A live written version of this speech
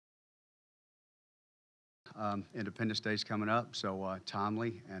Independence Day's coming up, so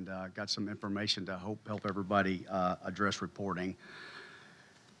timely, and got some information to help everybody address reporting.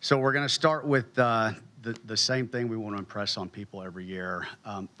 So we're going to start with the same thing we want to impress on people every year.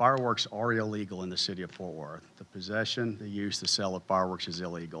 Fireworks are illegal in the city of Fort Worth. The possession, the use, the sale of fireworks is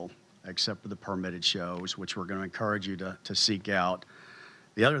illegal, except for the permitted shows, which we're going to encourage you to seek out.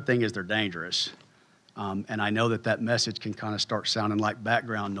 The other thing is they're dangerous. And I know that message can kind of start sounding like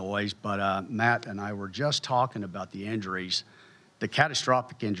background noise, but Matt and I were just talking about the injuries, the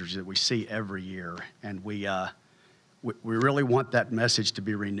catastrophic injuries that we see every year, and we really want that message to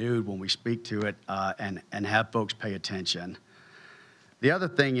be renewed when we speak to it and have folks pay attention. The other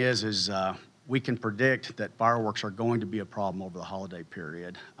thing is we can predict that fireworks are going to be a problem over the holiday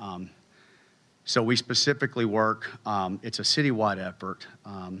period. So we specifically work, it's a citywide effort.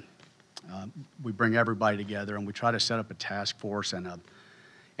 We bring everybody together and we try to set up a task force and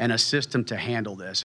a system to handle this.